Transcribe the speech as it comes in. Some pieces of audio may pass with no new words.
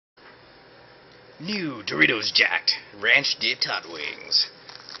New Doritos Jacked Ranch Dipped Hot Wings.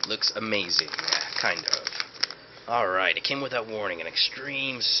 Looks amazing, kind of. Alright, it came without warning, an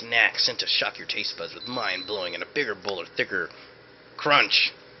extreme snack sent to shock your taste buds with mind-blowing and a bigger bowl or thicker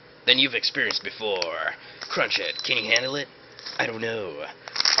crunch than you've experienced before. Crunchhead, can you handle it? I don't know.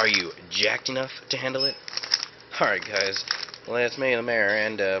 Are you jacked enough to handle it? Alright guys, well that's me, the mayor,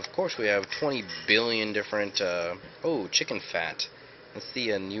 and of course we have 20 billion different, chicken fat. That's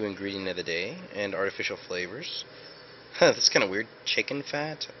the new ingredient of the day, and artificial flavors. That's kind of weird. Chicken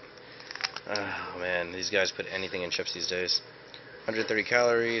fat? Oh man, these guys put anything in chips these days. 130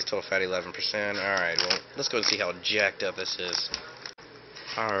 calories, total fat 11%. Alright, well, let's go and see how jacked up this is.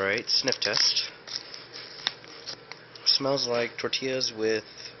 Alright, sniff test. Smells like tortillas with,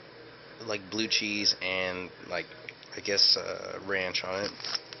 like, blue cheese and, like, I guess, ranch on it.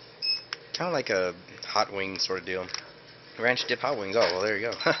 Kind of like a hot wing sort of deal. Ranch dip hot wings. Oh, well, there you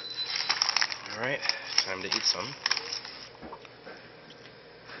go. Alright, time to eat some.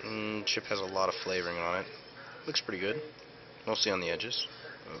 Chip has a lot of flavoring on it. Looks pretty good. Mostly on the edges.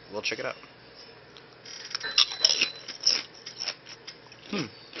 We'll check it out.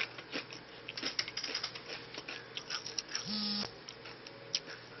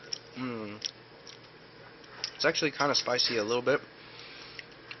 It's actually kind of spicy a little bit.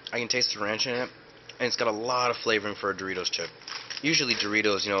 I can taste the ranch in it. And it's got a lot of flavoring for a Doritos chip. Usually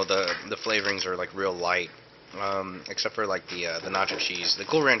Doritos, you know, the flavorings are like real light, except for like the nacho cheese. The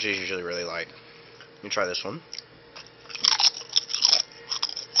Cool Ranch is usually really light. Let me try this one.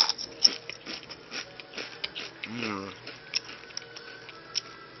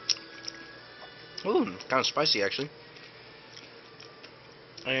 Ooh, kind of spicy actually.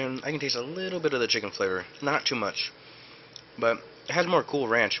 And I can taste a little bit of the chicken flavor, not too much, but it has more Cool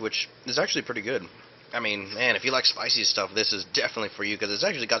Ranch, which is actually pretty good. I mean, man, if you like spicy stuff, this is definitely for you, because it's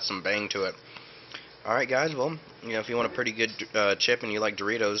actually got some bang to it. Alright guys, well, you know, if you want a pretty good chip and you like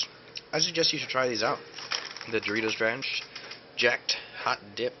Doritos, I suggest you should try these out. The Doritos Ranch Jacked Hot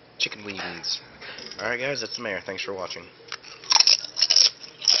Dip Chicken Wings. Alright guys, that's the mayor. Thanks for watching.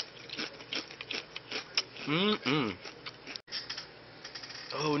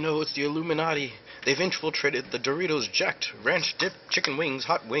 Oh no, it's the Illuminati. They've infiltrated the Doritos Jacked Ranch Dip Chicken Wings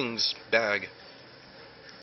Hot Wings bag.